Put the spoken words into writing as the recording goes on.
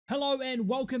Hello and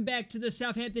welcome back to the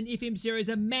Southampton FM series.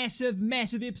 A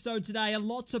massive episode today. A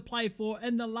lot to play for.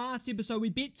 In the last episode, we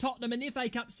beat Tottenham in the FA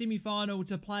Cup semi-final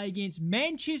to play against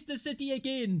Manchester City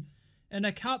again in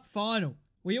a cup final.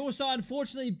 We also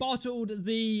unfortunately bottled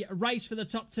the race for the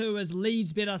top two as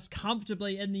Leeds beat us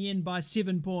comfortably in the end by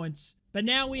 7 points. But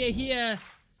now we are here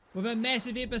with a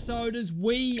massive episode as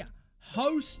we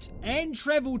host and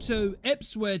travel to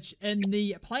Ipswich in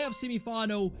the playoff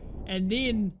semi-final, and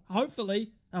then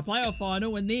hopefully a playoff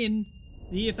final, and then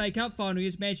the FA Cup final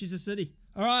against Manchester City.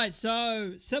 Alright,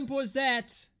 so simple as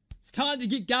that. It's time to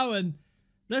get going.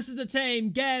 This is the team.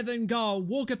 Gav in goal.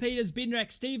 Walker Peters,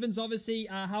 Benrak, Stevens, obviously.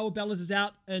 Howard Bellis is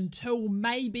out until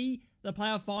maybe the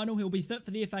playoff final. He'll be fit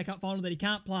for the FA Cup final that he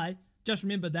can't play. Just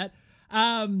remember that.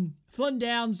 Flynn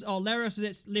Downs, Larios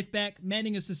is at left back.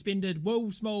 Manning is suspended. Will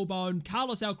Smallbone,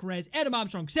 Carlos Alcaraz, Adam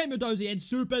Armstrong, Samuel Dozie, and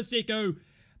Super Sekou.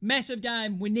 Massive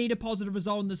game. We need a positive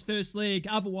result in this first leg.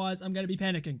 Otherwise, I'm going to be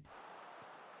panicking.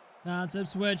 It's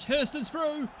Ipswich. Hurst is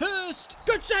through. Hurst!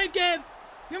 Good save, Gav!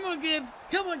 Come on, Gav.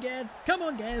 Come on, Gav. Come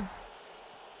on, Gav.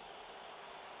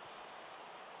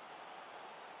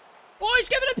 Oh, he's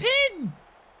giving a pin!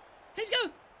 He's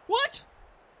going... What?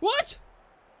 What?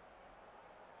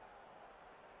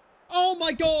 Oh,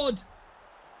 my God.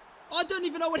 I don't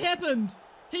even know what happened.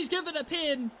 He's given a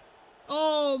pin.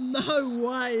 Oh, no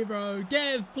way, bro.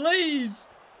 Gav, please.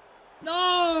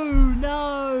 No.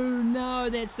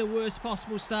 That's the worst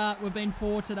possible start. We've been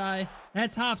poor today.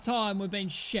 That's half time. We've been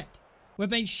shit.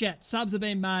 Subs have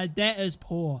been made. That is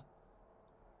poor.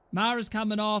 Mara's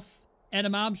coming off.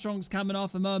 Adam Armstrong's coming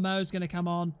off. And Momo's going to come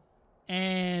on.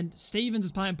 And Stevens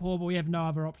is playing poor, but we have no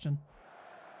other option.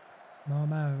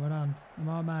 Momo, well done.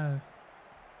 Momo.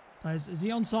 Is he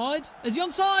onside? Is he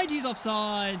onside? He's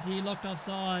offside. He looked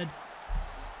offside.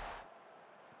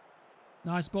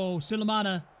 Nice ball.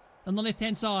 Sulemana on the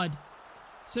left-hand side.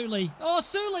 Suli. Oh,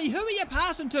 Suli, who are you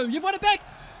passing to? You've won it back.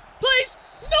 Please.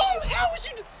 No, how has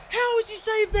he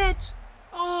saved that?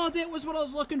 Oh, that was what I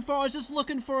was looking for. I was just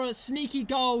looking for a sneaky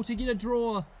goal to get a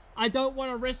draw. I don't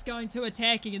want to risk going to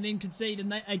attacking and then concede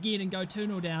again and go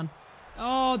 2-0 down.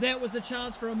 Oh, that was a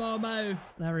chance for a Momo.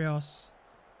 Larios.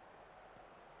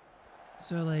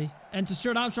 Suli. And to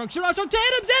Stuart Armstrong. Stuart Armstrong to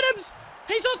Adams.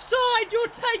 He's offside. You're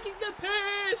taking the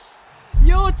piss.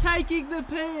 You're taking the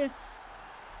piss.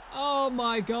 Oh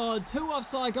my God. 2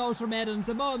 offside goals from Adams.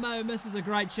 And Momo misses a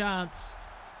great chance.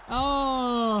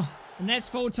 Oh. And that's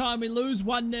full time. We lose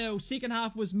 1-0. Second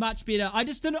half was much better. I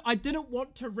didn't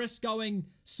want to risk going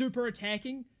super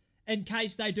attacking in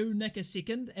case they do nick a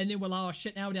second. And then we'll, oh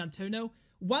shit, now we're down 2-0.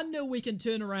 1-0 we can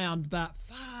turn around. But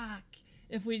fuck.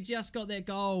 If we just got that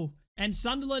goal. And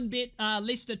Sunderland bet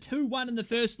Leicester 2-1 in the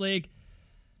first leg.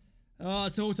 Oh,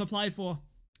 it's all to play for.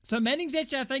 So Manning's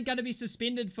actually, I think, going to be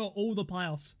suspended for all the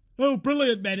playoffs. Oh,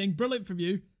 brilliant, Manning. Brilliant from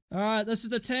you. All right, this is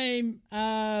the team.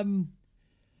 Alcaraz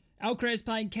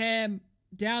playing Cam.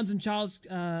 Downs and Charles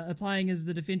are playing as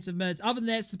the defensive mids. Other than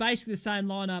that, it's basically the same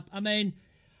lineup. I mean,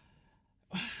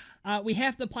 we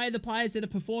have to play the players that have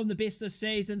performed the best this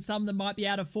season. Some of them might be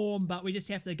out of form, but we just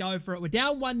have to go for it. We're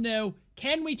down 1-0.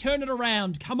 Can we turn it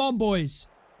around? Come on, boys.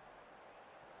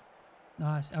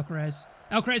 Nice, Alcaraz.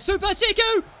 Alcaraz, Super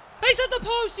Sekou! He's at the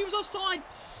post! He was offside!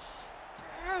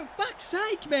 Oh, fuck's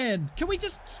sake, man! Can we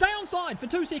just stay onside for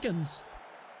 2 seconds?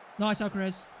 Nice,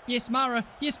 Alcaraz. Yes, Mara.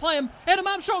 Yes, play him. Adam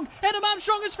Armstrong! Adam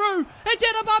Armstrong is through! It's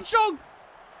Adam Armstrong!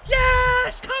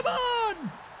 Yes! Come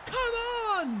on! Come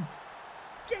on!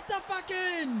 Get the fuck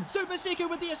in! Super Sekou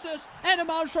with the assist. Adam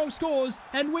Armstrong scores,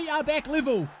 and we are back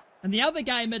level. And the other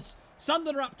game, it's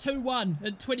Sunderland are up 2-1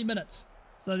 in 20 minutes.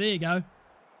 So there you go.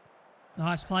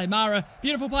 Nice play, Mara.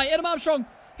 Beautiful play. Adam Armstrong.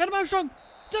 Adam Armstrong.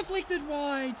 Deflected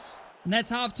wide. And that's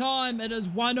half time. It is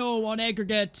 1-0 on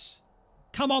aggregate.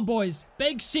 Come on, boys.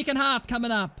 Big second half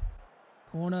coming up.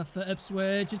 Corner for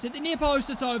Ipswich. It's at the near post.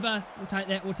 It's over. We'll take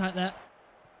that. We'll take that.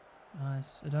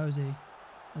 Nice. Adozie.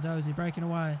 Adozie breaking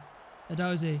away.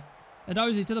 Adozie.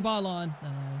 Adozie to the byline. No.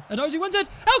 Adozie wins it.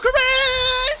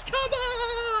 Alcaraz! Come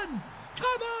on!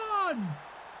 Come on!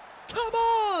 Come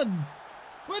on!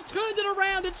 We've turned it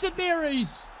around at St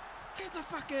Mary's. Get the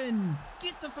fuck in.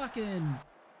 Get the fuck in.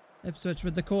 Ipswich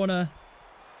with the corner.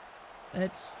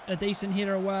 It's a decent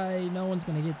header away. No one's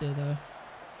going to get there, though.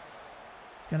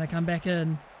 It's going to come back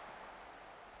in.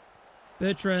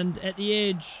 Bertrand at the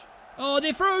edge. Oh,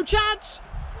 they're through. Chance!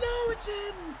 No, it's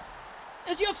in.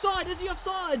 Is he offside? Is he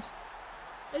offside?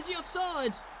 Is he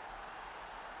offside?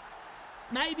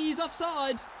 Maybe he's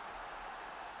offside.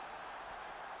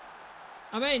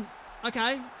 I mean,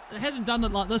 okay. It hasn't done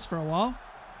it like this for a while.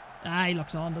 Ah, he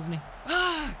looks on, doesn't he?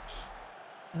 Fuck!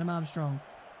 Adam Armstrong.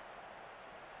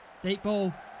 Deep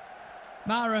ball.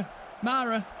 Mara.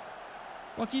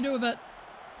 What can you do with it?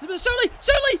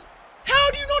 Certainly!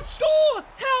 How do you not score?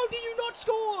 How do you not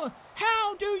score?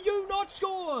 How do you not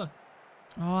score?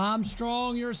 Oh,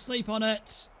 Armstrong, you're asleep on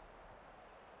it.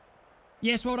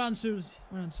 Yes, well done, Susie.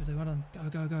 Well done.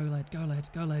 Go,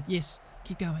 lad. Yes,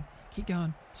 keep going.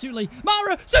 Suli,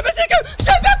 Mara, Super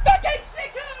fucking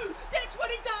Siku! That's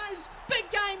what he does! Big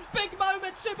games, big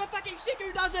moments, Super fucking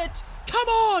Siku does it! Come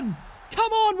on,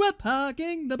 we're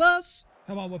parking the bus.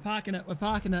 Come on, we're parking it. We're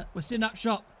setting up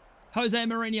shop. Jose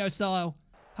Mourinho style.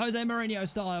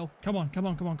 Come on, please.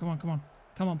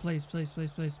 Come on!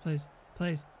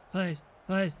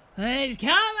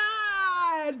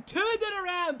 Turn it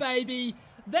around, baby.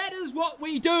 That is what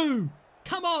we do.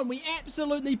 Come on, we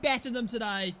absolutely battered them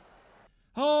today.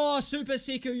 Oh, Super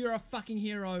Siku, you're a fucking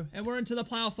hero. And we're into the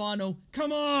playoff final.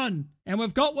 Come on. And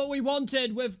we've got what we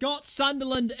wanted. We've got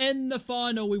Sunderland in the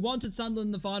final. We wanted Sunderland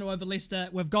in the final over Leicester.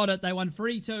 We've got it. They won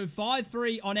 3-2,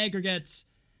 5-3 on aggregates.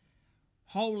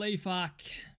 Holy fuck.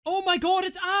 Oh my god,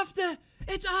 it's after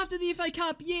the FA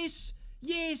Cup. Yes.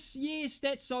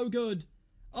 That's so good.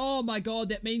 Oh my god,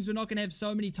 that means we're not going to have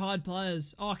so many tied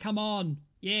players. Oh, come on.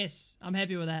 Yes, I'm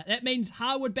happy with that. That means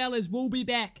Harwood Bellas will be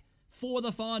back for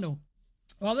the final.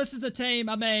 Well, this is the team.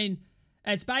 I mean,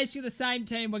 it's basically the same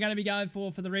team we're going to be going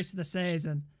for the rest of the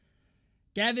season.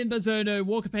 Gavin Bazunu,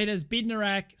 Walker Peters,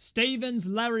 Bednarak, Stevens,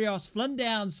 Larios, Flynn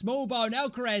Downs, Smallbone,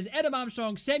 Alcaraz, Adam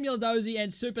Armstrong, Samuel Dozy,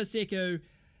 and Super Siku.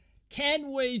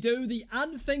 Can we do the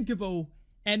unthinkable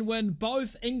and win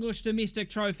both English domestic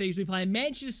trophies? We play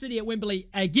Manchester City at Wembley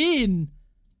again.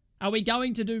 Are we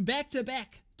going to do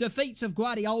back-to-back defeats of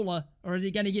Guardiola, or is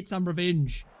he going to get some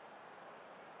revenge?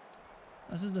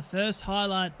 This is the first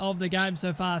highlight of the game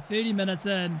so far. 30 minutes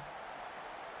in.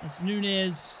 It's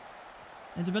Nunez.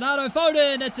 Into Bernardo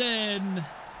Foden. It's in.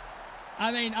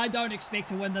 I mean, I don't expect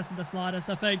to win this in the slightest.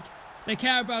 I think the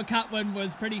Carabao Cup win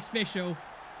was pretty special.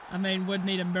 I mean, would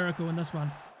need a miracle in this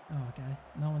one. Oh, okay.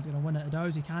 No one's going to win it.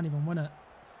 Adozi can't even win it.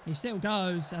 He still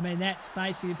goes. I mean, that's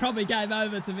basically probably game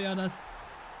over, to be honest.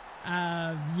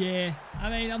 Yeah. I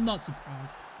mean, I'm not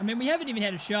surprised. I mean, we haven't even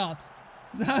had a shot.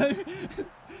 So...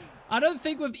 I don't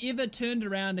think we've ever turned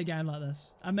around a game like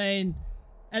this. I mean,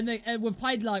 and we've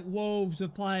played like Wolves,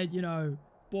 we've played, you know,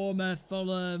 Bournemouth,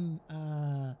 Fulham,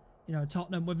 you know,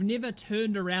 Tottenham. We've never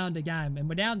turned around a game, and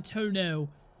we're down 2-0.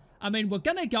 I mean, we're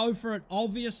going to go for it.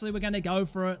 Obviously, we're going to go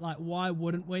for it. Like, why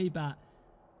wouldn't we? But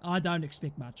I don't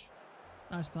expect much.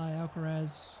 Nice play,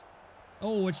 Alcaraz.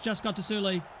 Oh, it's just got to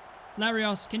Suli.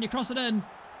 Larios, can you cross it in?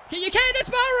 You can! It's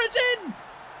Mara, it's in!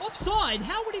 Offside?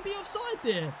 How would he be offside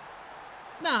there?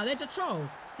 Nah, that's a troll.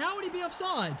 How would he be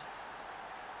offside?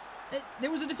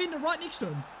 There was a defender right next to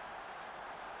him.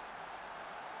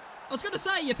 I was going to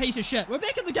say, you piece of shit. We're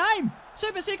back in the game.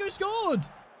 Super Siku scored.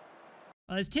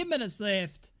 Well, there's 10 minutes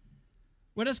left.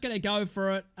 We're just going to go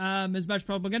for it. As much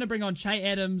problem. We're going to bring on Che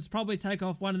Adams. Probably take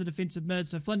off one of the defensive mids.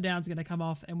 So Flynn Down's going to come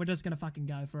off. And we're just going to fucking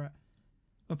go for it.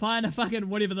 We're playing a fucking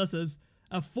whatever this is.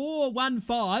 A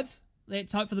 4-1-5.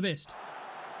 Let's hope for the best.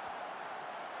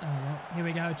 Oh, well, here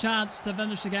we go. Chance to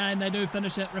finish the game. They do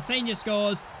finish it. Rafinha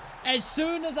scores. As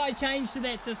soon as I changed to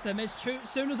that system, as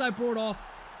soon as I brought off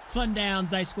Flynn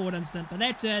Downs, they scored instant. But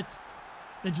that's it.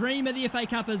 The dream of the FA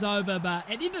Cup is over. But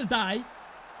at the end of the day,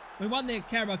 we won the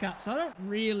Carabao Cup. So I don't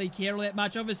really care all that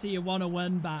much. Obviously, you want to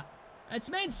win, but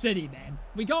it's Man City, man.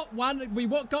 We got one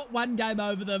game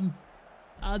over them.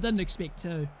 I didn't expect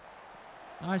two.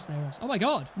 Nice, Larios. Oh, my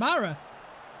God. Mara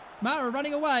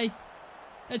running away.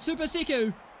 It's Super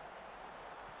Siku.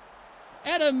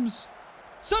 Adams.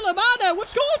 Sulemana, we've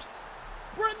scored!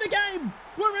 We're in the game!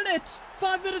 We're in it!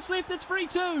 5 minutes left, it's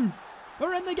 3-2.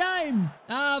 We're in the game!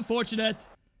 Unfortunate.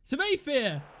 To be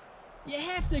fair, you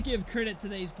have to give credit to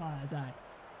these players, eh?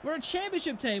 We're a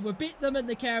championship team. We've beat them in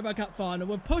the Carabao Cup final.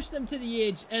 We've pushed them to the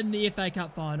edge in the FA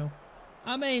Cup final.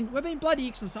 I mean, we've been bloody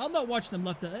excellent. I'm not watching them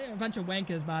lift it. They're a bunch of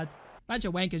wankers, bud. Bunch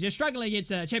of wankers. You're struggling against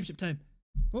a championship team.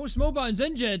 Oh, Smallbone's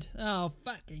injured. Oh,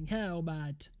 fucking hell,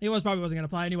 mate. He probably wasn't going to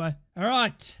play anyway. All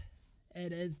right.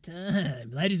 It is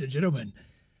time, ladies and gentlemen.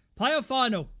 Playoff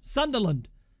final. Sunderland.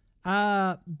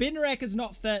 Bednarak is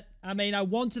not fit. I mean, I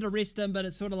wanted to rest him, but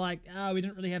it's sort of like, we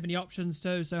didn't really have any options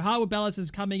too. So Harwood Bellas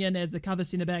is coming in as the cover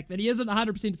centre-back, but he isn't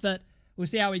 100% fit. We'll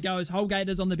see how he goes. Holgate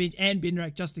is on the bench and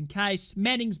Bednarak just in case.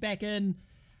 Manning's back in.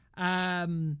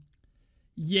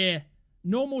 Yeah.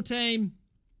 Normal team.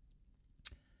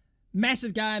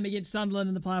 Massive game against Sunderland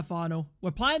in the playoff final.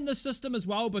 We're playing this system as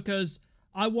well because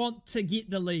I want to get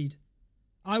the lead.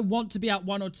 I want to be out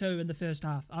 1 or 2 in the first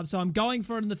half. So I'm going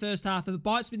for it in the first half. If it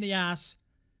bites me in the ass,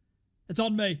 it's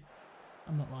on me.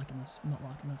 I'm not liking this. I'm not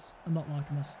liking this. I'm not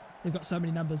liking this. They've got so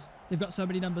many numbers. They've got so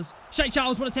many numbers. Shay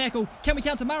Charles, what a tackle. Can we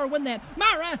counter Mara win that?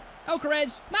 Mara!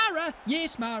 Alcaraz! Mara!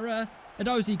 Yes, Mara.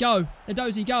 Edozie, go.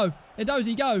 Edozie, go.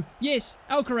 Edozie, go. Yes,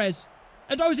 Alcaraz.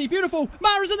 Edozie, beautiful.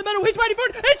 Mara's in the middle. He's waiting for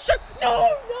it. It's... No,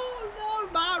 no,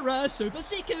 no. Mara, Super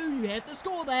Seku. You have to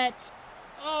score that.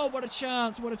 Oh, what a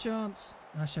chance. What a chance.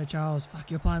 Nice Shay Charles.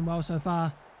 Fuck, you're playing well so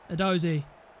far. Edozie.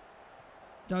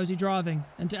 Edozie driving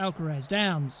into Alcaraz.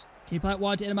 Downs. Can you play it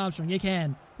wide to Adam Armstrong? You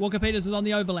can. Walker Peters is on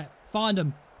the overlap. Find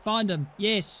him. Find him.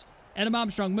 Yes. Adam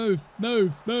Armstrong, move.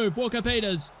 Move. Move. Walker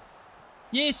Peters.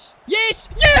 Yes. Yes.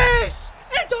 Yes!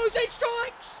 Edozie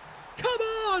strikes! Come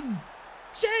on!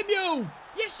 Samuel!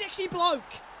 You sexy bloke!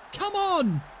 Come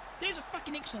on! There's a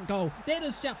fucking excellent goal. That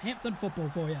is Southampton football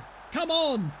for you. Come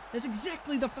on! That's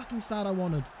exactly the fucking start I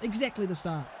wanted. Exactly the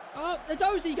start. Oh,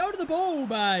 Edozie, go to the ball,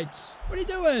 mate. What are you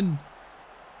doing?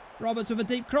 Roberts with a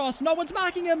deep cross. No one's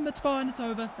marking him. It's fine. It's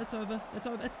over. It's over. It's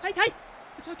over. Hey, hey!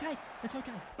 It's okay. It's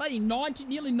okay. Bloody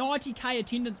nearly 90k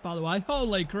attendance, by the way.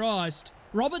 Holy Christ.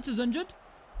 Roberts is injured.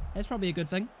 That's probably a good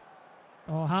thing.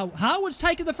 Oh, Harwood's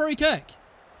taking the free kick.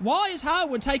 Why is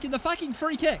Harwood taking the fucking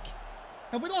free kick?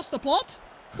 Have we lost the plot?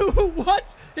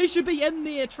 What? He should be in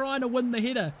there trying to win the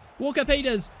header. Walker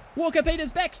Peters. Walker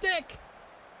Peters back stick.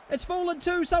 It's fallen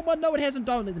to someone. No, it hasn't.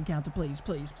 Don't let them counter, please.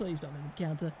 Please, please don't let them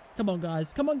counter. Come on,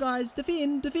 guys. Come on, guys.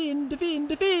 Defend, defend, defend,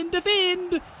 defend,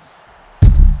 defend.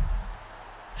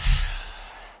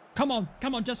 Come on.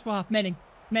 Come on, just for half. Manning.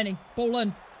 Manning. Ball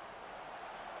in.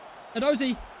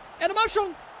 Edozie. Adam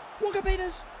Armstrong. Walker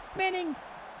Peters. Manning.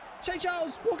 Shay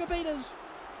Charles. Walker Peters.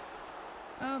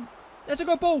 That's a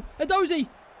good ball. Edozie.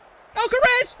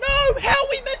 Alcaraz! No! How are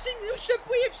we missing?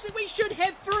 We should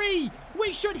have three.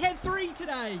 We should have three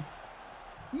today.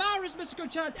 Mara's missed a good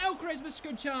chance. Alcaraz missed a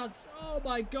good chance. Oh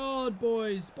my God,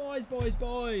 boys. Boys, boys,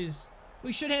 boys.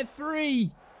 We should have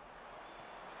three.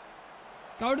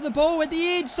 Go to the ball at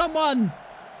the edge, someone.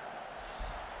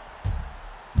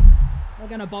 We're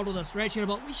going to bottle this. We're actually going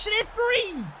to bottle. We should have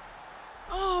three.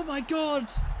 Oh my God.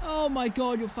 Oh my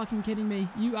God. You're fucking kidding me.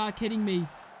 You are kidding me.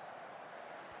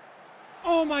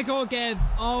 Oh my God, Gav.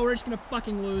 Oh, we're actually going to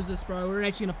fucking lose this, bro. We're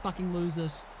actually going to fucking lose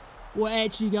this. We're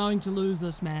actually going to lose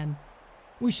this, man.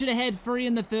 We should have had three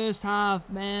in the first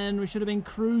half, man. We should have been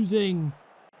cruising.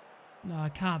 No, I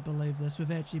can't believe this.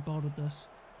 We've actually bottled this.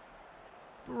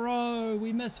 Bro,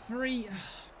 we missed three.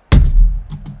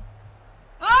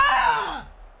 Ah!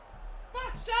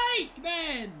 Fuck's sake,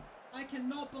 man. I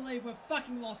cannot believe we've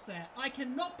fucking lost that. I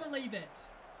cannot believe it.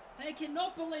 I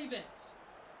cannot believe it.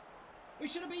 We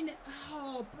should have been...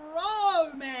 Oh,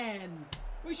 bro, man.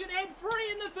 We should have had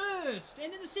three in the first.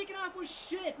 And then the second half was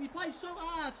shit. We played so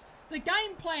ass. The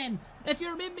game plan, if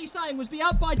you remember me saying, was be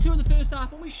up by 2 in the first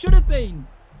half. And we should have been.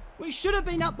 We should have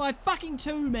been up by fucking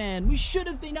 2, man. We should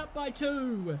have been up by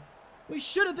 2. We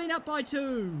should have been up by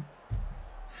 2.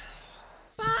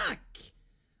 Fuck.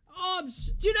 Oh,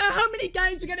 do you know how many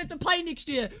games we're going to have to play next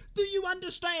year? Do you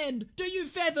understand? Do you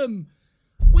fathom?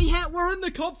 We're in the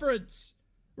conference.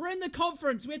 We're in the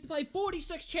conference. We have to play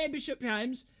 46 championship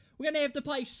games. We're going to have to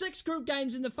play 6 group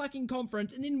games in the fucking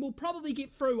conference. And then we'll probably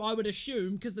get through, I would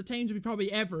assume, because the teams will be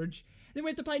probably average. Then we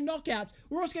have to play knockouts.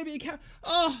 We're also going to be...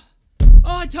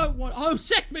 I don't want... Oh,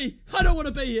 sack me. I don't want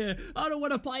to be here. I don't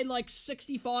want to play like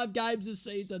 65 games this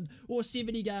season. Or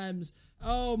 70 games.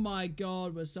 Oh my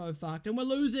God, we're so fucked. And we're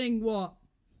losing, what?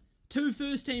 2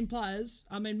 first-team players.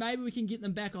 I mean, maybe we can get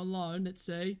them back on loan. Let's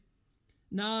see.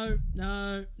 No,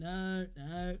 no, no,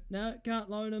 no, no, can't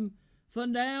loan him.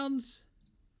 Flynn Downs.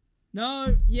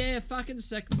 No, yeah, fucking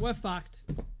sick. We're fucked.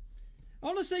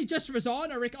 Honestly, just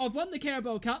resign, I reckon. I've won the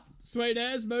Carabao Cup. Sweet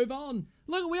as, move on.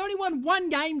 Look, we only won 1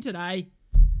 game today.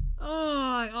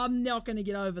 Oh, I'm not going to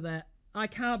get over that. I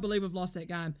can't believe we've lost that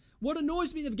game. What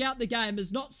annoys me about the game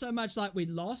is not so much like we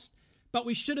lost, but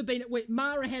we should have been...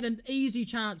 Mara had an easy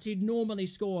chance he'd normally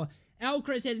score.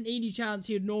 Alcaraz had an easy chance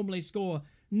he'd normally score.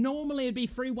 Normally it'd be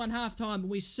 3-1 halftime and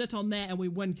we sit on that and we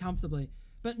win comfortably.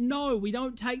 But no, we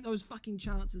don't take those fucking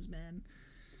chances, man.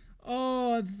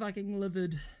 Oh, I'm fucking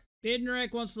livid.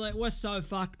 Bednarik wants to... We're so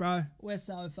fucked, bro. We're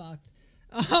so fucked.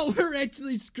 Oh, we're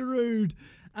actually screwed.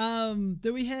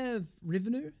 Do we have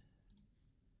revenue?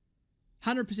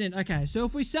 100%. Okay, so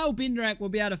if we sell Bednarik, we'll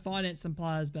be able to finance some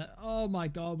players. But, oh my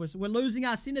God, we're losing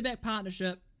our centre-back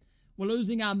partnership. We're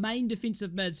losing our main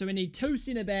defensive mid. So we need 2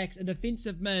 centre-backs, a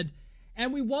defensive mid.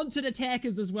 And we wanted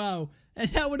attackers as well.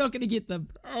 And now we're not going to get them.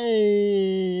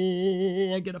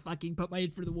 Oh, I'm going to fucking put my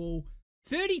head through the wall.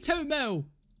 32 mil.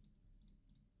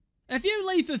 If you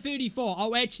leave for 34,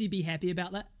 I'll actually be happy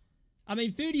about that. I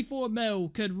mean, 34 mil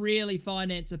could really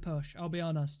finance a push, I'll be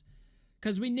honest.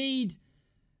 Because we need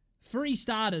Free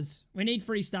starters. We need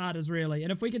free starters, really.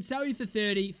 And if we could sell you for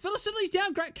 30, Philistini's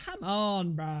down great. Come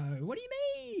on, bro. What do you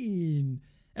mean?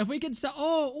 If we could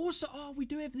sell, we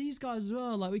do have these guys as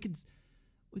well. Like we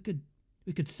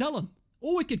could sell them,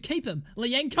 or we could keep him.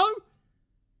 Lienko?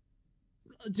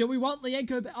 Do we want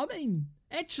Lienko? I mean,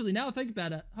 actually, now I think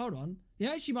about it, hold on.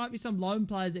 There actually might be some loan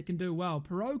players that can do well.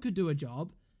 Perot could do a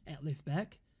job at left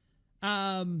back.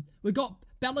 We've got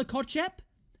Bella Kotchap.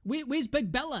 Where's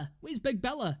Big Bella? Where's Big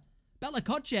Bella? Bella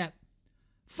Kotchap.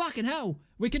 Fucking hell.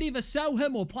 We could either sell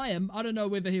him or play him. I don't know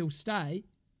whether he'll stay.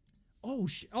 Oh,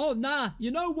 nah. You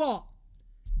know what?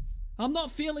 I'm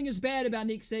not feeling as bad about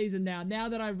next season now. Now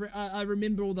that I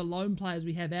remember all the loan players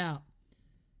we have out.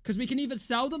 Because we can either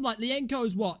sell them. Like,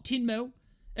 Lienko's what? 10 mil?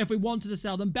 If we wanted to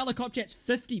sell them. Bella Kotchap's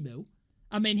 50 mil.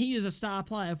 I mean, he is a star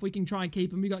player if we can try and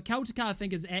keep him. We got Keltica, I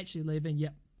think, is actually leaving.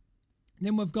 Yep.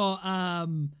 Then we've got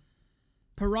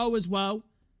Perot as well,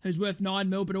 who's worth 9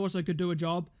 mil, but also could do a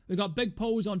job. We've got Big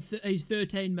Paul's on, he's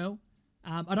 13 mil.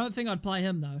 I don't think I'd play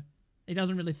him, though. He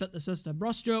doesn't really fit the system.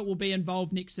 Ross Stewart will be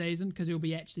involved next season because he'll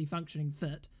be actually functioning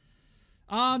fit.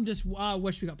 I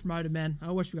wish we got promoted, man.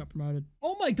 I wish we got promoted.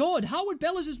 Oh my God, Howard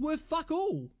Bellas is worth fuck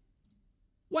all.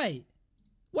 Wait.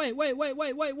 His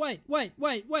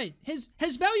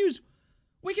values,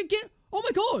 we could get, oh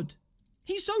my God.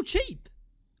 He's so cheap.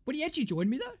 Would he actually join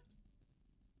me though?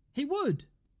 He would.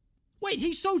 Wait,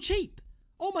 he's so cheap.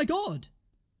 Oh my God.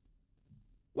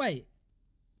 Wait.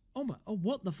 Oh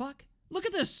what the fuck? Look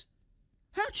at this.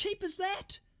 How cheap is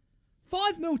that?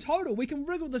 5 mil total. We can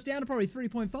wriggle this down to probably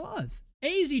 3.5.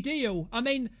 Easy deal. I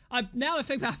mean, now I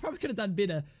think I probably could have done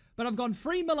better, but I've gone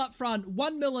 3 mil up front,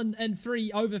 1 mil in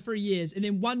over 3 years, and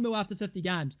then 1 mil after 50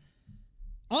 games.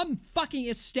 I'm fucking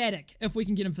ecstatic if we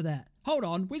can get him for that. Hold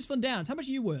on. Where's Flynn Downs? How much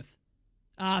are you worth?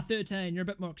 13. You're a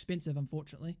bit more expensive,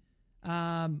 unfortunately.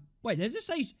 Wait, did they just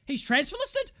say he's transfer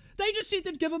listed? They just said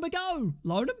they'd give him a go.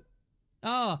 Loan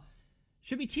him?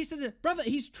 Should be tested. Brother,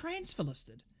 he's transfer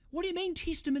listed. What do you mean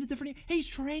test him in a different... He's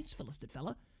transfer listed,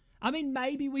 fella. I mean,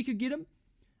 maybe we could get him.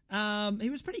 He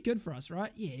was pretty good for us,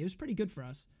 right? Yeah, he was pretty good for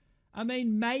us. I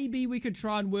mean, maybe we could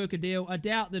try and work a deal. I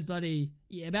doubt that bloody...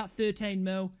 Yeah, about 13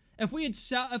 mil. If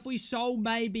we sold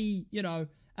maybe, you know,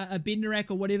 a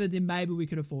Benderak or whatever, then maybe we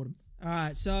could afford him.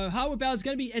 Alright, so Howard Bell is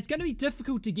going to be... It's going to be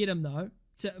difficult to get him, though.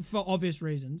 For obvious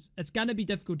reasons. It's going to be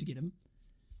difficult to get him.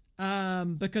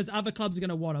 Because other clubs are going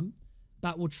to want him.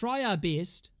 But we'll try our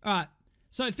best. Alright,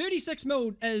 so 36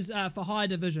 mil is for higher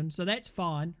division. So that's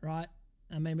fine, right?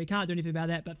 I mean, we can't do anything about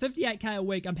that. But 58k a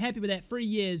week, I'm happy with that. 3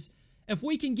 years. If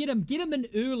we can get him in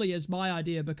early is my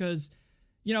idea. Because,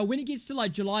 you know, when it gets to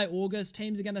like July, August,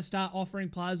 teams are going to start offering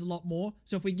players a lot more.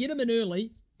 So if we get him in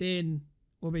early, then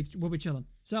we'll be chilling.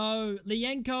 So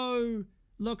Lienko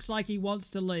looks like he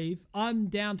wants to leave. I'm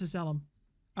down to sell him.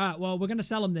 Alright, well, we're going to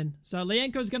sell him then. So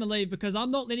Lienko's going to leave because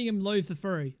I'm not letting him leave for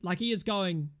free. Like, he is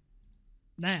going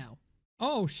now.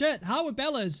 Oh, shit. Howard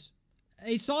Bellas.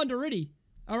 He's signed already.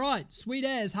 Alright, sweet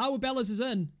as. Howard Bellas is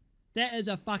in. That is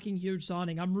a fucking huge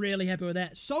signing. I'm really happy with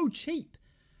that. So cheap.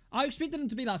 I expected him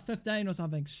to be like 15 or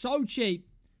something. So cheap.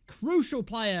 Crucial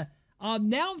player.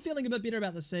 Now I'm feeling a bit better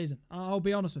about this season. I'll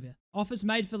be honest with you. Offers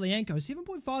made for Lienko.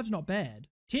 7.5 is not bad.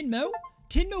 10 mil?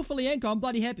 10 mil for Lienko. I'm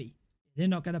bloody happy. They're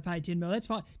not going to pay 10 mil. That's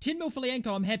fine. 10 mil for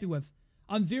Lienko, I'm happy with.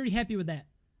 I'm very happy with that.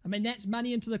 I mean, that's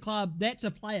money into the club. That's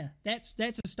a player. That's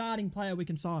a starting player we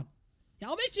can sign. Yeah,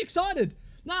 I'm actually excited.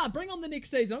 Nah, bring on the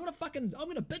next season. I'm going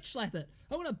to bitch slap it.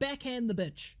 I'm going to backhand the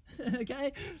bitch.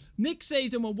 Okay? Next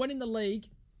season, we're winning the league.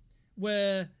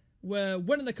 We're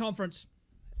winning the conference.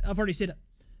 I've already said it.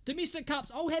 Domestic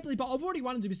cups, I'll happily, but I've already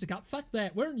won a domestic cup. Fuck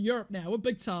that. We're in Europe now. We're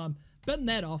big time. Bin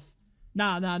that off.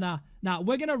 Nah.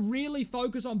 We're going to really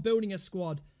focus on building a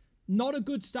squad. Not a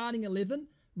good starting 11.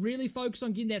 Really focus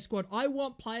on getting that squad. I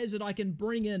want players that I can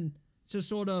bring in to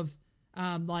sort of,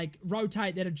 like,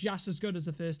 rotate that are just as good as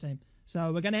the first team.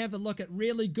 So we're going to have a look at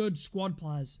really good squad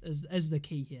players is the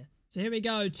key here. So here we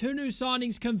go. 2 new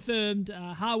signings confirmed.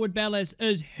 Howard Bellas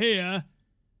is here.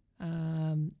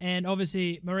 And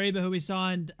obviously Mariba, who we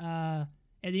signed at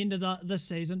the end of this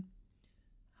season.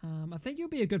 I think he'll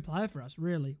be a good player for us,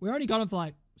 really. We only got him for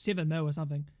like 7 mil or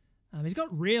something. He's got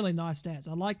really nice stats.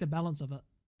 I like the balance of it.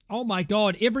 Oh my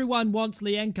God, everyone wants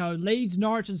Lienko. Leeds,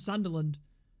 Norwich and Sunderland.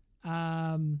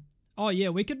 Oh yeah,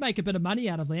 we could make a bit of money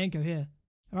out of Lienko here.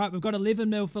 All right, we've got 11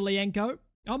 mil for Lienko.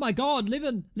 Oh my God,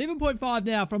 11.5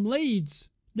 now from Leeds.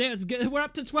 Yeah, we're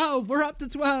up to 12. We're up to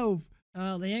 12.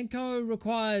 Lienko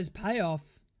requires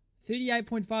payoff.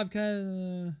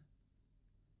 38.5k.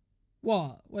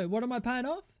 What? Wait, what am I paying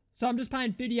off? So I'm just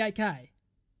paying 38k.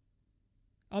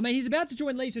 I mean, he's about to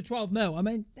join Leeds for 12 mil. I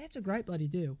mean, that's a great bloody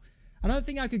deal. I don't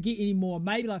think I could get any more.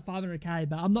 Maybe like 500k,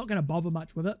 but I'm not going to bother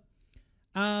much with it.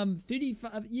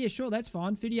 35, yeah, sure, that's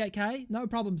fine. 38k, no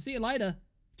problem. See you later.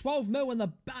 12 mil in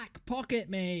the back pocket,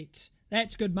 mate.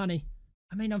 That's good money.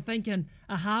 I mean, I'm thinking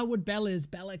a Harwood Bellers,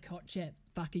 Bella Kotchat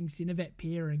fucking centre-back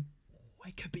pairing. Oh,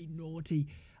 it could be naughty.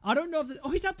 I don't know if...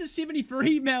 Oh, he's up to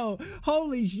 73 mil.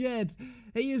 Holy shit.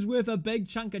 He is worth a big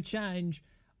chunk of change.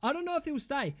 I don't know if he'll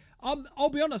stay. I'll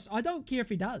be honest, I don't care if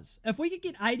he does. If we could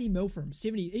get 80 mil for him,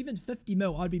 70, even 50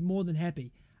 mil, I'd be more than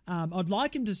happy. I'd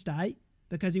like him to stay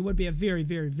because he would be a very,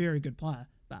 very, very good player.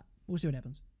 But we'll see what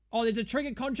happens. Oh, there's a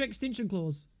triggered contract extension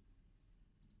clause.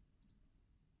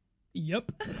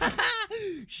 Yep.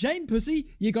 Shane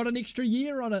Pussy, you got an extra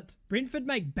year on it. Brentford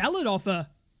make Ballard offer.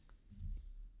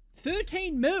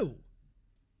 13 mil.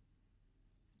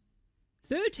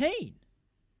 13.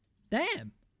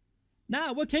 Damn.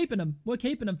 Nah, we're keeping him. We're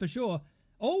keeping him for sure.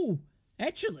 Oh,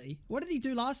 actually, what did he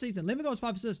do last season? 11 goals,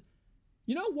 5 assists.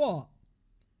 You know what?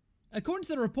 According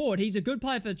to the report, he's a good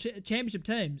player for championship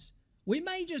teams. We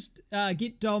may just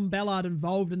get Dom Ballard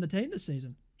involved in the team this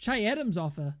season. Che Adams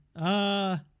offer.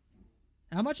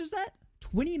 How much is that?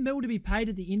 20 mil to be paid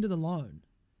at the end of the loan.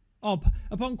 Oh,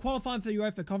 upon qualifying for the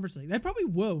UEFA Conference League. They probably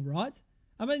will, right?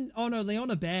 I mean, oh no,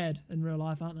 Leon are bad in real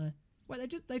life, aren't they?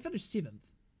 Wait, they finished 7th.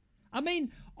 I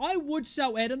mean, I would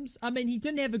sell Adams. I mean, he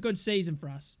didn't have a good season for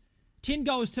us. 10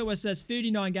 goals, 2 assists,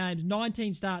 39 games,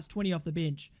 19 starts, 20 off the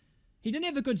bench. He didn't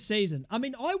have a good season. I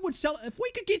mean, I would sell... If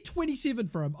we could get 27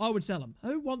 for him, I would sell him.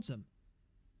 Who wants him?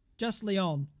 Just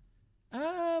Leon.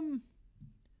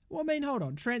 Well, I mean, hold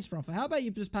on. Transfer offer. How about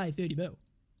you just pay 30 mil?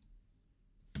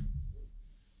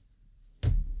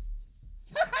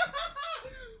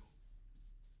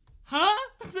 Huh?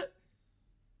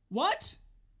 What?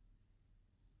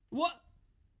 What?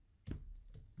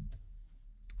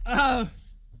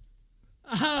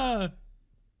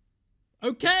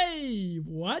 Okay.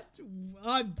 What?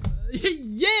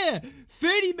 Yeah.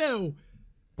 30 mil.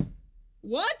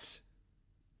 What?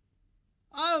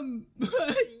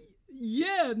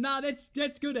 Yeah, nah, that's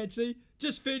good actually.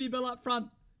 Just 30 mil up front.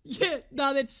 Yeah,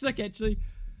 nah, that's sick actually.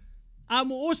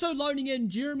 We're also loaning in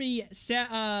Jeremy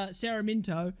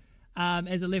Sarmiento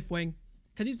as a left wing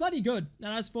because he's bloody good.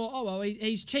 And I just thought, oh well,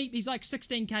 he's cheap. He's like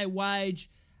 16k wage.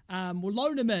 We'll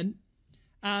loan him in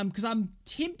because I'm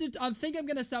tempted. I think I'm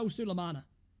gonna sell Sulemana.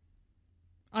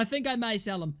 I think I may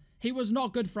sell him. He was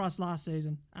not good for us last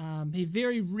season. He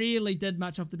very rarely did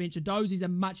much off the bench. Adozie's a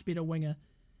much better winger.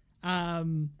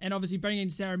 And obviously bringing in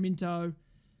Sarmiento,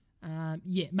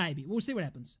 yeah, maybe. We'll see what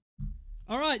happens.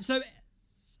 All right, so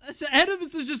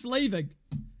Adams is just leaving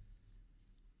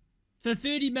for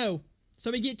 30 mil.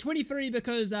 So we get 23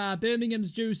 because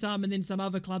Birmingham's due some and then some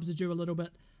other clubs are due a little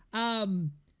bit.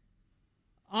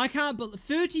 I can't believe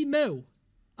 30 mil.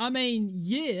 I mean,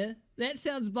 yeah, that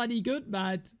sounds bloody good,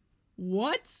 mate.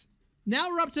 What? Now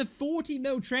we're up to 40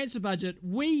 mil transfer budget.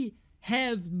 We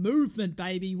have movement,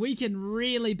 baby. We can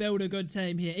really build a good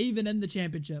team here, even in the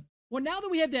championship. Well, now that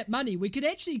we have that money, we could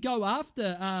actually go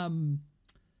after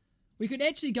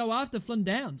Flynn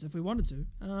Downs if we wanted to.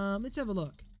 Let's have a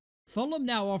look. Fulham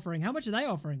now offering. How much are they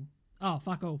offering? Oh,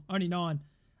 fuck all. Only 9.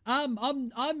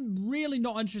 I'm really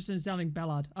not interested in selling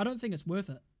Ballard. I don't think it's worth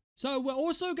it. So we're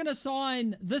also going to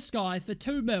sign this guy for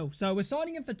 2 mil. So we're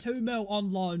signing him for 2 mil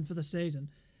on loan for the season.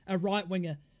 A right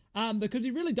winger. Because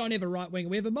we really don't have a right winger.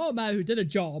 We have a Moamo who did a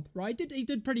job, right? He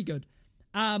did pretty good.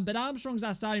 But Armstrong's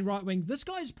our starting right wing. This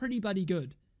guy's pretty bloody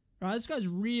good, right? This guy's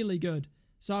really good.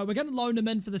 So we're going to loan him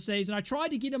in for the season. I tried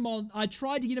to get him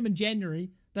in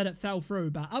January, but it fell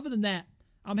through. But other than that,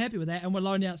 I'm happy with that. And we're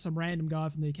loaning out some random guy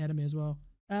from the academy as well.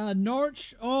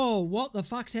 Norwich. Oh, what the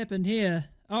fuck's happened here?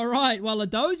 All right. Well,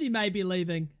 Adozie may be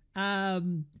leaving.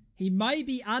 He may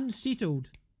be unsettled.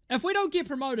 If we don't get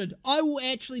promoted, I will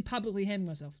actually publicly hang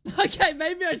myself. Okay,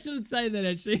 maybe I shouldn't say that,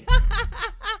 actually.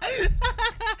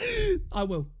 I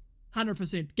will.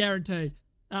 100%. Guaranteed.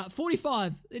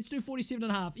 45. Let's do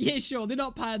 47.5. Yeah, sure. They're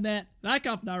not paying that. Back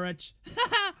off, Norwich.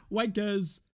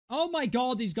 Wankers. Oh my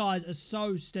god, these guys are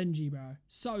so stingy, bro.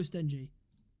 So stingy.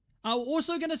 We're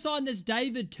also going to sign this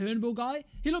David Turnbull guy.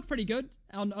 He looked pretty good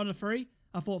on a free.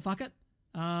 I thought, fuck it.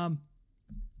 Sign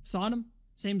him.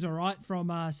 Seems alright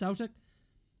from Celtic.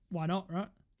 Why not, right?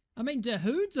 I mean,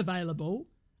 Dahoud's available.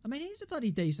 I mean, he's a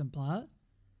bloody decent player.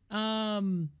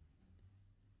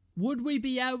 Would we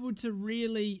be able to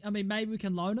really... I mean, maybe we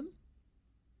can loan him?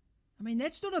 I mean,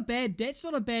 that's not a bad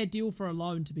deal for a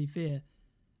loan, to be fair.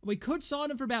 We could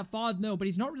sign him for about 5 mil, but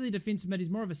he's not really a defensive mid. He's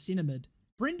more of a centre mid.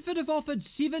 Brentford have offered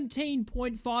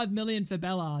 17.5 million for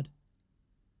Ballard.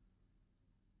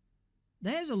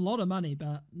 There's a lot of money,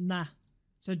 but nah.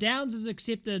 So Downs has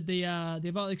accepted the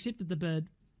they've accepted the bid.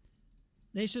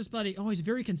 Let's just bloody... Oh, he's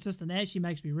very consistent. That actually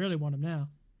makes me really want him now.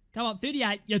 Come on,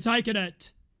 38. You're taking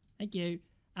it. Thank you.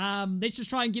 Let's just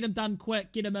try and get him done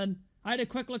quick. Get him in. I had a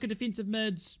quick look at defensive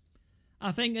mids.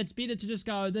 I think it's better to just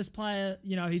go, this player,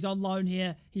 you know, he's on loan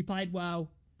here. He played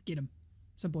well. Get him.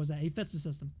 Simple as that. He fits the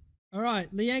system. All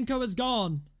right, Lianco is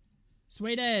gone.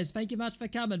 Sweet as. Thank you much for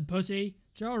coming, pussy.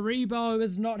 Joe Rebo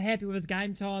is not happy with his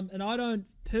game time, and I don't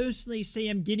personally see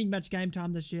him getting much game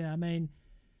time this year. I mean,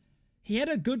 he had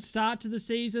a good start to the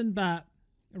season, but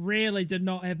really did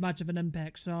not have much of an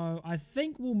impact. So I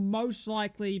think we'll most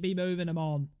likely be moving him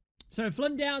on. So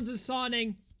Flynn Downs is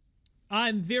signing.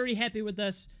 I'm very happy with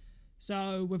this.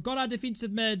 So we've got our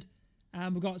defensive mid.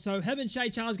 So him and Shea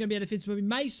Charles are going to be our defensive mid. We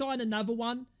may sign another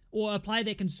one or a player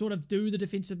that can sort of do the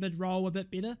defensive mid role a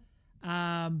bit better.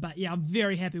 But yeah, I'm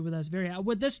very happy with this.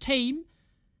 With this team.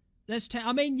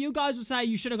 I mean, you guys will say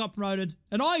you should have got promoted,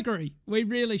 and I agree. We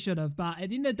really should have. But at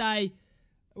the end of the day,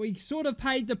 we sort of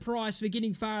paid the price for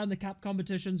getting far in the cup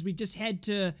competitions. We just had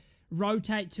to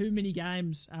rotate too many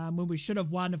games when we should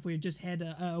have won if we had just had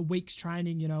a week's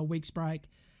training, you know, a week's break.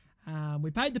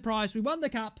 We paid the price. We won the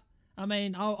cup. I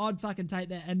mean, I'd fucking take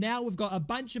that. And now we've got a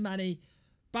bunch of money,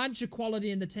 bunch of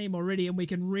quality in the team already, and we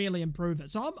can really improve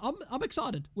it. So I'm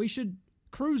excited. We should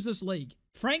cruise this league.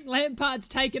 Frank Lampard's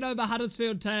taken over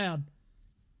Huddersfield Town.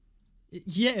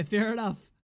 Yeah, fair enough.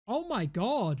 Oh my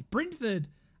God, Brentford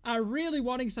are really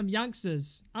wanting some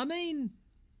youngsters. I mean,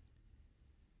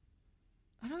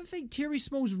 I don't think Terry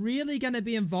Small's really going to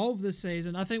be involved this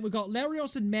season. I think we've got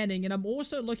Larios and Manning, and I'm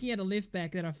also looking at a left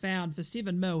back that I found for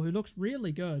 7 mil who looks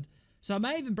really good. So I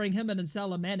may even bring him in and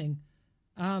sell a Manning.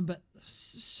 But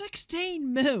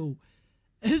 16 mil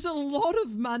is a lot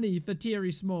of money for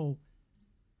Terry Small.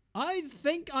 I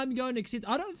think I'm going to accept...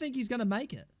 I don't think he's going to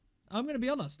make it. I'm going to be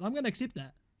honest. I'm going to accept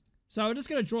that. So we're just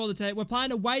going to draw the tape. We're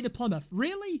playing away to Plymouth.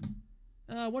 Really?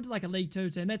 I wanted like a League 2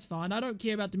 team. That's fine. I don't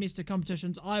care about domestic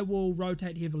competitions. I will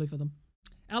rotate heavily for them.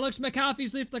 Alex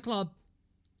McCarthy's left the club.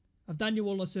 I've done you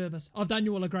all a service. I've done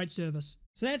you all a great service.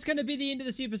 So that's going to be the end of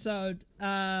this episode.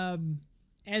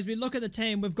 As we look at the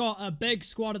team, we've got a big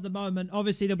squad at the moment.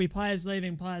 Obviously, there'll be players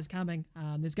leaving, players coming.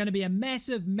 There's going to be a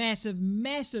massive, massive,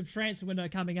 massive transfer window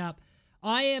coming up.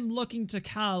 I am looking to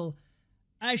cull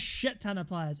a shit ton of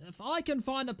players. If I can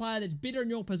find a player that's better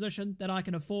in your position that I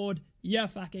can afford, you're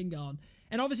fucking gone.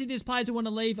 And obviously, there's players who want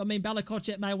to leave. I mean,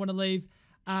 Balakochet may want to leave.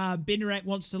 Benarak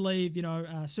wants to leave. You know,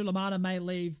 Sulemana may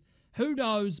leave. Who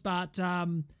knows? But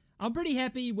I'm pretty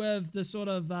happy with the sort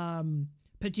of...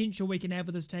 potential we can have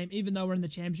with this team. Even though we're in the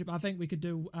championship, I think we could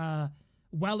do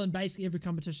well in basically every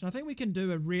competition. I think we can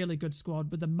do a really good squad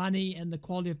with the money and the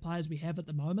quality of players we have at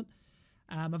the moment.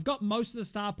 I've got most of the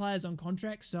star players on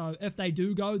contract, so if they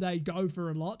do go, they go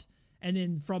for a lot. And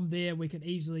then from there, we can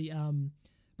easily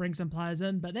bring some players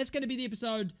in. But that's going to be the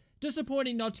episode.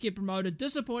 Disappointing not to get promoted.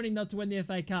 Disappointing not to win the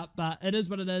FA Cup, but it is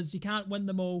what it is. You can't win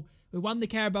them all. We won the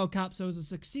Carabao Cup, so it was a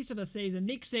success of the season.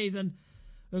 Next season,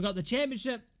 we've got the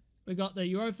championship. We've got the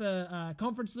Europa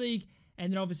Conference League,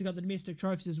 and then obviously got the domestic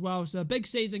trophies as well. So a big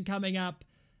season coming up,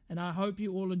 and I hope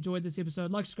you all enjoyed this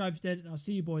episode. Like, subscribe if you did, and I'll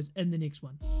see you boys in the next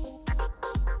one.